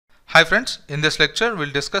Hi friends, in this lecture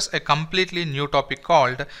we'll discuss a completely new topic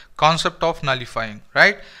called concept of nullifying,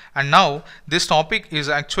 right? And now this topic is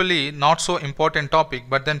actually not so important topic,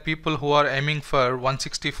 but then people who are aiming for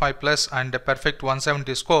 165 plus and a perfect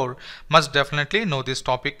 170 score must definitely know this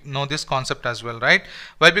topic, know this concept as well, right?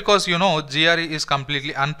 Why? Because you know GRE is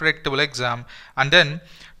completely unpredictable exam, and then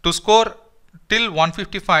to score till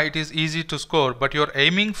 155 it is easy to score, but you're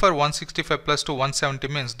aiming for 165 plus to 170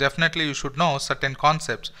 means definitely you should know certain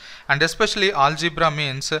concepts, and especially algebra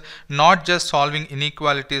means not just solving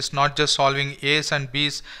inequalities, not just solving A's and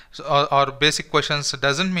B's or basic questions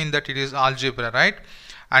doesn't mean that it is algebra, right?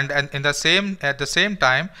 And at the same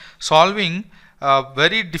time solving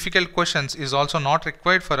very difficult questions is also not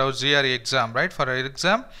required for our GRE exam, right? For our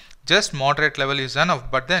exam just moderate level is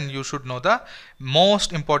enough, but then you should know the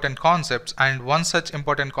most important concepts, and one such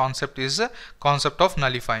important concept is the concept of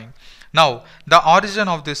nullifying. Now the origin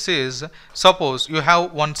of this is, suppose you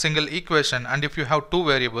have one single equation and if you have two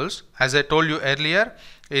variables, as I told you earlier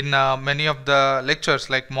in many of the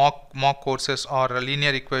lectures like mock courses or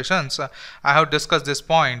linear equations, I have discussed this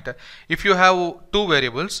point. If you have two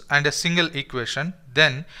variables and a single equation,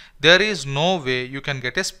 then there is no way you can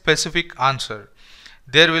get a specific answer.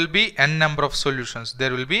 There will be n number of solutions,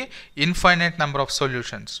 there will be infinite number of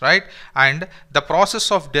solutions, right? And the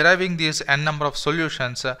process of deriving these n number of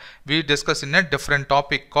solutions we discuss in a different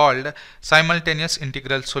topic called simultaneous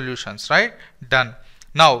integral solutions, right? Done.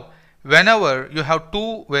 Now whenever you have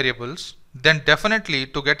two variables, then definitely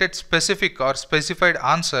to get a specific or specified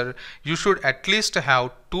answer you should at least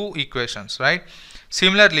have two equations, right?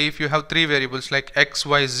 Similarly, if you have three variables like x,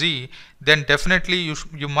 y, z, then definitely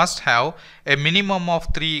you must have a minimum of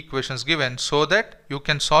three equations given so that you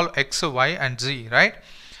can solve x, y and z, right?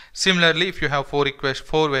 Similarly, if you have four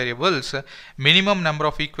variables, minimum number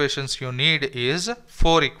of equations you need is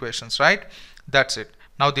four equations, right? That's it.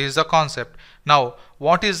 Now this is the concept. Now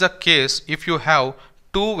what is the case if you have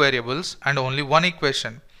two variables and only one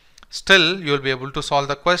equation? Still you will be able to solve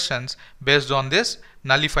the questions based on this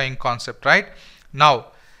nullifying concept, right? Now,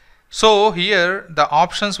 so here the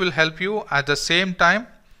options will help you. At the same time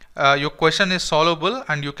your question is solvable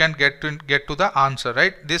and you can get to the answer,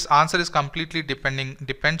 right? This answer is completely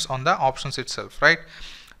depends on the options itself, right?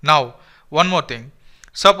 Now one more thing,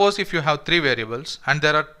 suppose if you have three variables and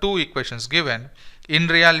there are two equations given, in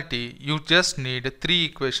reality you just need three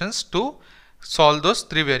equations to solve those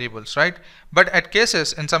three variables, right? But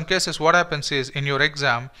in some cases what happens is, in your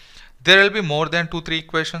exam there will be more than 2-3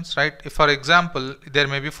 equations, right? If for example there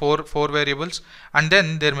may be four variables and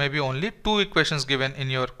then there may be only two equations given in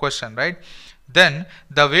your question, right? Then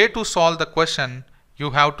the way to solve the question, you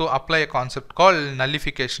have to apply a concept called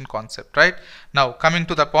nullification concept, right? Now coming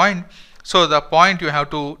to the point, so the point you have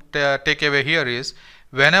to take away here is,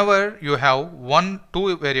 whenever you have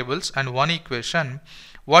two variables and one equation,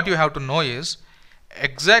 what you have to know is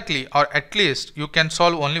exactly, or at least you can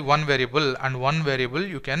solve only one variable, and one variable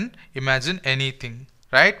you can imagine anything,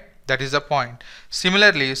 right? That is the point.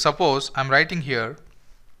 Similarly, suppose I'm writing here,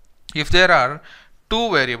 if there are two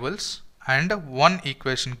variables and one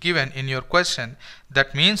equation given in your question,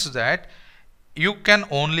 that means that you can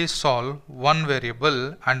only solve one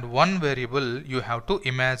variable, and one variable you have to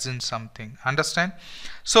imagine something, understand?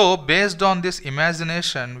 So based on this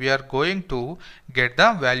imagination we are going to get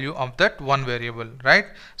the value of that one variable, right?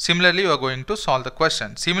 Similarly you are going to solve the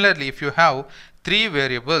question. Similarly, if you have three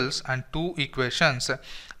variables and two equations,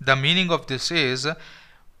 the meaning of this is,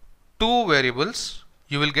 two variables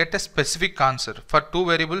you will get a specific answer, for two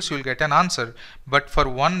variables you will get an answer, but for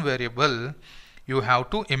one variable you have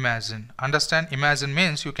to imagine, understand? Imagine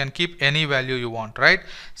means you can keep any value you want, right?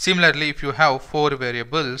 Similarly, if you have four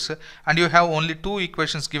variables and you have only two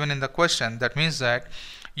equations given in the question, that means that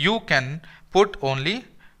you can put only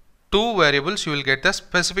two variables, you will get the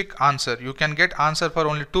specific answer. You can get answer for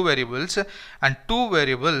only two variables, and two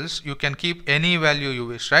variables you can keep any value you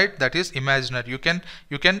wish, right? That is imaginary. You can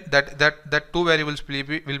that two variables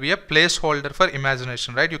will be a placeholder for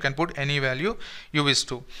imagination, right? You can put any value you wish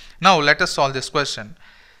to. Now let us solve this question.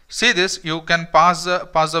 See this, you can pause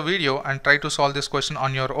the video and try to solve this question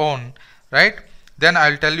on your own, right? Then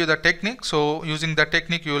I'll tell you the technique. So using the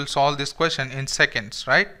technique you will solve this question in seconds,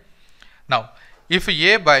 right? Now if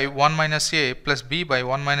a by 1 minus a plus b by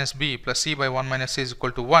 1 minus b plus c by 1 minus c is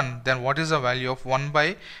equal to 1, then what is the value of 1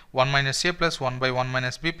 by 1 minus a plus 1 by 1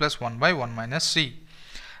 minus b plus 1 by 1 minus c?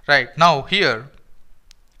 Right, now here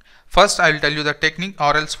First I will tell you the technique,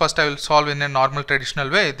 or else first I will solve in a normal traditional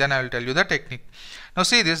way, then I will tell you the technique. Now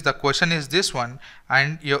see this, the question is this one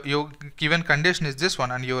and your given condition is this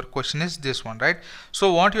one and your question is this one, right?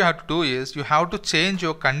 So what you have to do is you have to change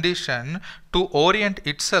your condition to orient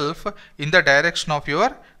itself in the direction of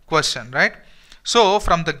your question, right? So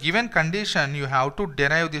from the given condition you have to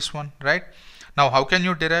derive this one, right? Now how can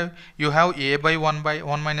you derive? You have a by 1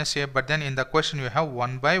 minus a, but then in the question you have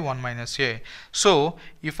 1 by 1 minus a. So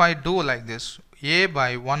if I do like this, a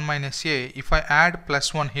by 1 minus a, if I add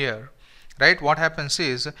plus 1 here, right, what happens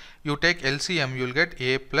is you take LCM, you will get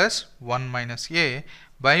a plus 1 minus a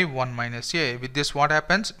by 1 minus a. With this what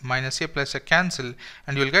happens? Minus a plus a cancel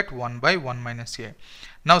and you will get 1 by 1 minus a.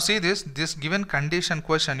 Now see this given condition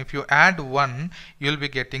question, if you add 1 you will be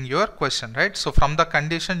getting your question, right? So from the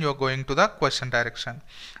condition you are going to the question direction,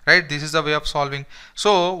 right? This is the way of solving.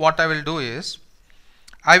 So what I will do is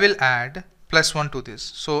I will add plus 1 to this.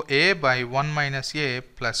 So a by 1 minus a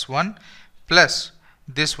plus 1 plus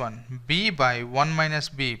this one b by 1 minus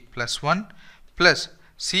b plus 1 plus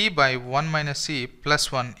c by 1 minus c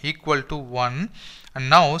plus 1 equal to 1. And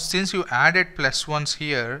now since you added plus 1s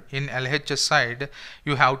here in LHS side,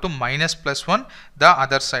 you have to minus plus 1 the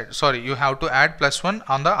other side. Sorry, you have to add plus 1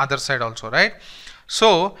 on the other side also, right?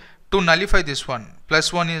 So to nullify this one,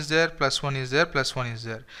 plus 1 is there, plus 1 is there, plus 1 is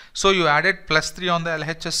there. So you added plus 3 on the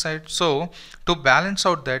LHS side. So to balance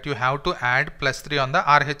out that you have to add plus 3 on the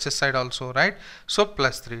RHS side also, right? So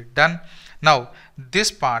plus 3, done. Now this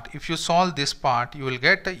part, if you solve this part, you will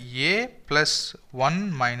get a plus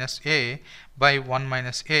 1 minus a by 1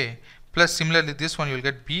 minus a, plus similarly this one you will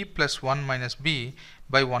get b plus 1 minus b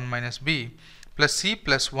by 1 minus b, plus c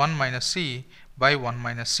plus 1 minus c by 1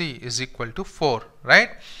 minus c is equal to 4,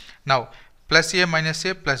 right? Now plus a minus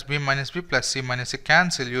a plus b minus b plus c minus a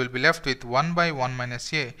cancel, you will be left with 1 by 1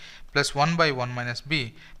 minus a plus 1 by 1 minus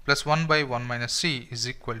b plus 1 by 1 minus c is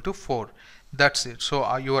equal to 4. That's it.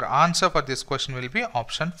 So your answer for this question will be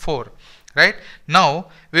option 4, right? Now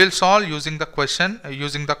we will solve using the question,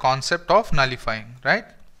 using the concept of nullifying, right?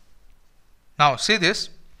 Now see this,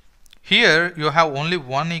 here you have only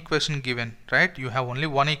one equation given, right? You have only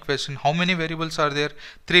one equation. How many variables are there?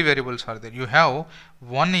 3 variables are there. You have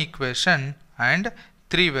one equation and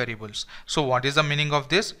 3 variables. So what is the meaning of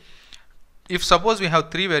this? If suppose we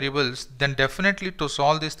have 3 variables, then definitely to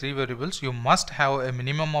solve these 3 variables you must have a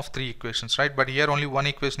minimum of 3 equations, right? But here only one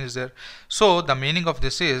equation is there. So the meaning of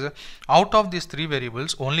this is out of these 3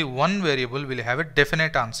 variables only one variable will have a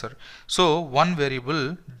definite answer. So one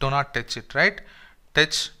variable, do not touch it, right?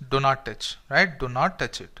 Touch, do not touch, right? Do not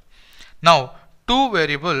touch it. Now 2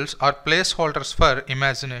 variables are placeholders for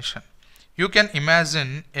imagination. You can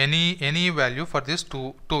imagine any value for these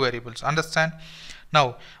two variables, understand?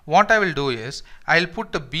 Now what I will do is I will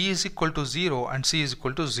put b is equal to 0 and c is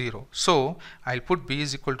equal to 0. So I will put b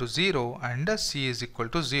is equal to 0 and c is equal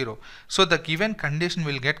to 0. So the given condition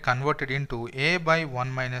will get converted into a by 1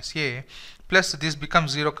 minus a plus this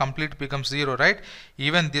becomes 0, complete becomes 0, right?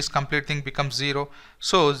 Even this complete thing becomes 0.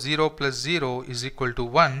 So 0 plus 0 is equal to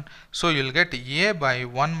 1. So you will get a by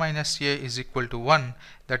 1 minus a is equal to 1.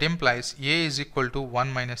 That implies a is equal to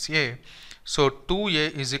 1 minus a. So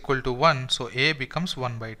 2a is equal to 1. So a becomes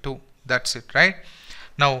 1 by 2. That's it, right?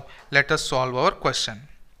 Now let us solve our question.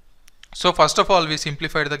 So first of all we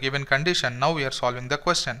simplified the given condition. Now we are solving the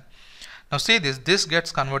question. Now see this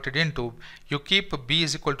gets converted into, you keep b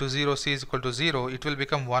is equal to 0, c is equal to 0, it will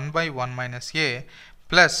become 1 by 1 minus a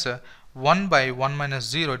plus 1 by 1 minus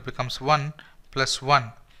 0, it becomes 1 plus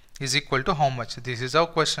 1 is equal to how much? This is our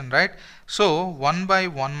question, right? So 1 by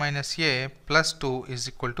 1 minus a plus 2 is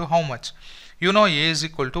equal to how much? You know a is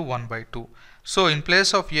equal to 1 by 2. So in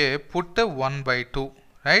place of a put 1 by 2,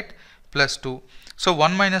 right? Plus 2. So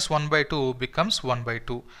 1 minus 1 by 2 becomes 1 by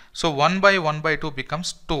 2. So 1 by 1 by 2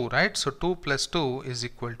 becomes 2, right? So 2 plus 2 is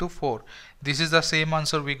equal to 4. This is the same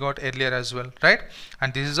answer we got earlier as well, right?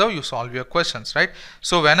 And this is how you solve your questions, right?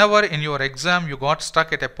 So whenever in your exam you got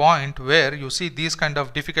stuck at a point where you see these kind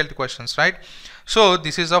of difficult questions, right? So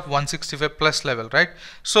this is of 165 plus level, right?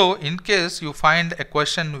 So in case you find a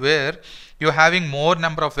question where you're having more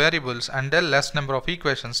number of variables and a less number of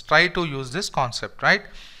equations, try to use this concept, right?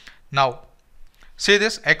 Now see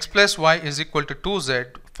this, x plus y is equal to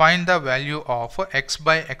 2z. Find the value of x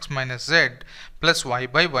by x minus z plus y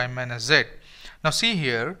by y minus z. Now see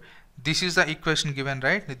here, this is the equation given,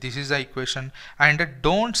 right? This is the equation, and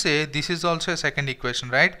don't say this is also a second equation,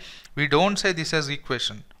 right? We don't say this as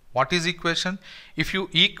equation. What is equation? If you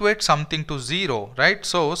equate something to 0, right?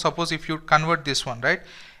 So suppose if you convert this one, right?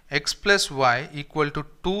 x plus y equal to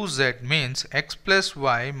 2z means x plus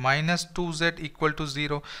y minus 2z equal to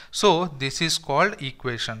 0. So this is called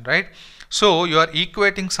equation, right? So you are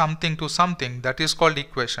equating something to something, that is called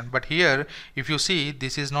equation. But here if you see,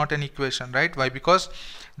 this is not an equation, right? Why? Because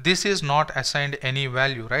this is not assigned any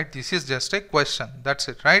value, right? This is just a question, that's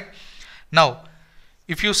it, right? Now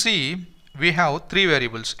if you see, we have three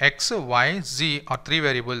variables, x, y, z are three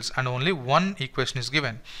variables, and only one equation is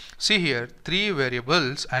given. See here, three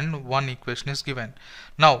variables and one equation is given.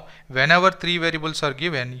 Now whenever three variables are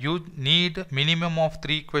given, you need minimum of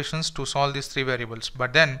three equations to solve these three variables,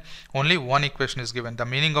 but then only one equation is given. The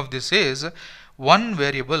meaning of this is, one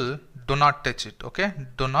variable, do not touch it, okay?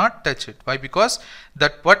 Do not touch it. Why? Because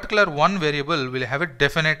that particular one variable will have a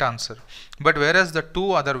definite answer, but whereas the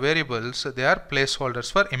two other variables, they are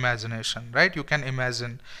placeholders for imagination, right? You can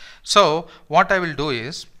imagine. So what I will do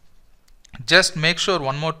is, just make sure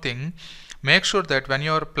one more thing, make sure that when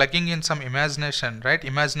you are plugging in some imagination, right,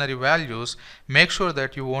 imaginary values, make sure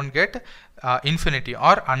that you won't get infinity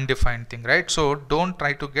or undefined thing, right? So don't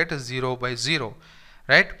try to get 0 by 0,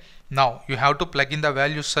 right? Now you have to plug in the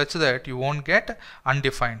values such that you won't get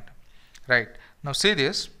undefined, right? Now see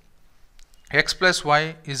this, x plus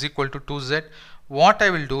y is equal to 2z. What I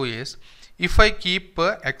will do is, if I keep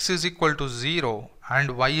x is equal to 0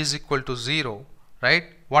 and y is equal to 0, right,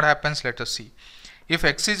 what happens? Let us see. If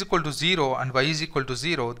x is equal to 0 and y is equal to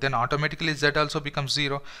 0, then automatically z also becomes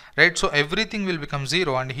 0, right? So everything will become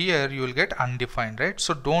 0, and here you will get undefined, right?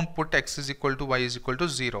 So don't put x is equal to y is equal to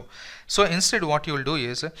 0. So instead what you will do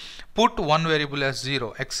is, put one variable as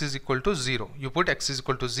 0, x is equal to 0. You put x is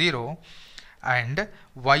equal to 0 and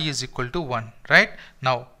y is equal to 1, right?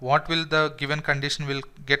 Now what will the given condition will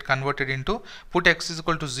get converted into? Put x is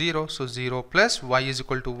equal to 0, so 0 plus y is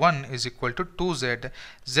equal to 1 is equal to 2z,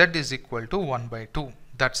 z is equal to 1 by 2.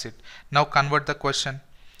 That's it. Now convert the question.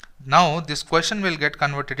 Now this question will get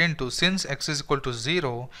converted into, since x is equal to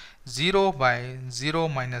 0, 0 by 0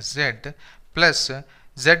 minus z plus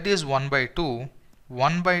z is 1 by 2,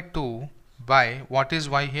 1 by 2 by, what is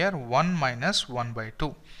y here? 1 minus 1 by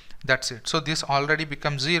 2. That's it. So this already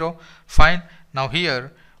becomes 0. Fine. Now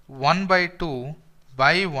here 1 by 2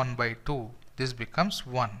 by 1 by 2, this becomes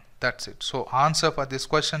 1. That's it. So answer for this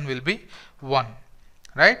question will be 1,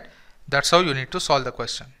 right? That's how you need to solve the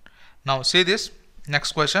question. Now see this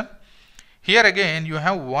next question. Here again you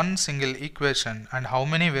have one single equation, and how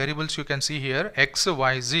many variables you can see here? X,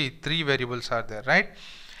 y, z, three variables are there, right?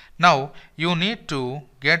 Now you need to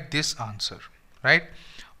get this answer, right?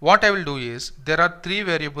 What I will do is, there are three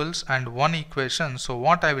variables and one equation. So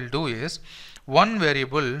what I will do is, one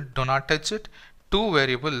variable, do not touch it, two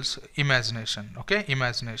variables, imagination, okay,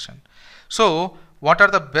 imagination. So what are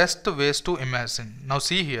the best ways to imagine? Now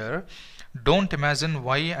see here, don't imagine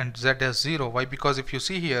y and z as 0. Why? Because if you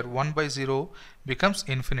see here, 1 by 0 becomes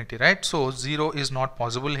infinity, right? So 0 is not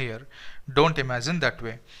possible here. Don't imagine that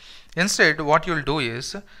way. Instead what you will do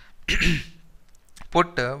is,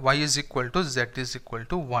 put y is equal to z is equal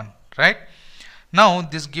to 1, right? Now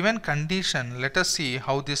this given condition, let us see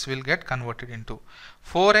how this will get converted into.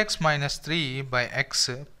 4x minus 3 by x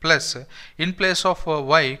plus, in place of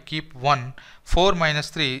y keep 1, 4 minus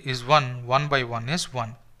 3 is 1, 1 by 1 is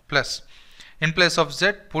 1, plus in place of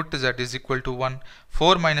z put z is equal to 1,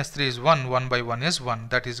 4 minus 3 is 1, 1 by 1 is 1,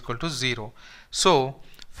 that is equal to 0. So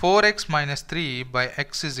 4x minus 3 by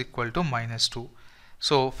x is equal to minus 2.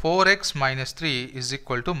 So 4x minus 3 is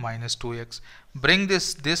equal to minus 2x. Bring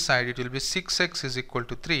this side, it will be 6x is equal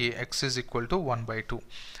to 3, x is equal to 1 by 2.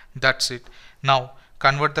 That's it. Now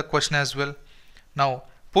convert the question as well. Now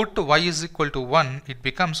put y is equal to 1, it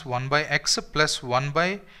becomes 1 by x plus 1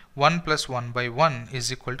 by 1 plus 1 by 1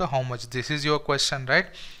 is equal to how much? This is your question, right?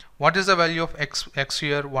 What is the value of x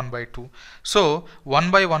here? 1 by 2. So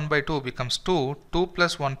 1 by 2 becomes 2. 2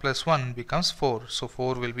 plus 1 plus 1 becomes 4. So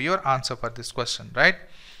 4 will be your answer for this question, right?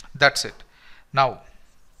 That's it. Now,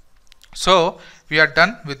 so we are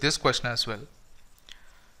done with this question as well.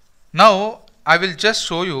 Now I will just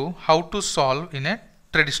show you how to solve in a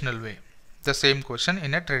traditional way, the same question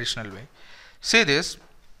in a traditional way. See this,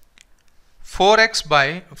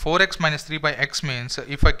 4x minus 3 by x means,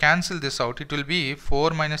 if I cancel this out, it will be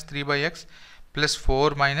 4 minus 3 by x plus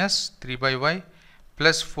 4 minus 3 by y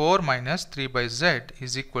plus 4 minus 3 by z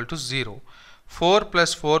is equal to 0. 4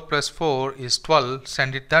 plus 4 is 12.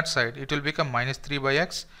 Send it that side. It will become minus 3 by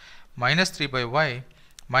x minus 3 by y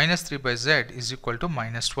minus 3 by z is equal to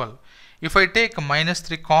minus 12. If I take minus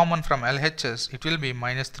 3 common from LHS, it will be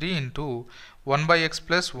minus 3 into 1 by x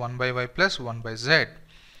plus 1 by y plus 1 by z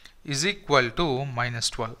is equal to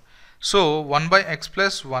minus 12. So 1 by x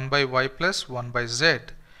plus 1 by y plus 1 by z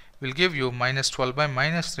will give you minus 12 by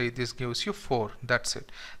minus 3. This gives you 4. That's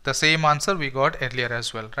it. The same answer we got earlier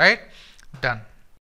as well, right? Done.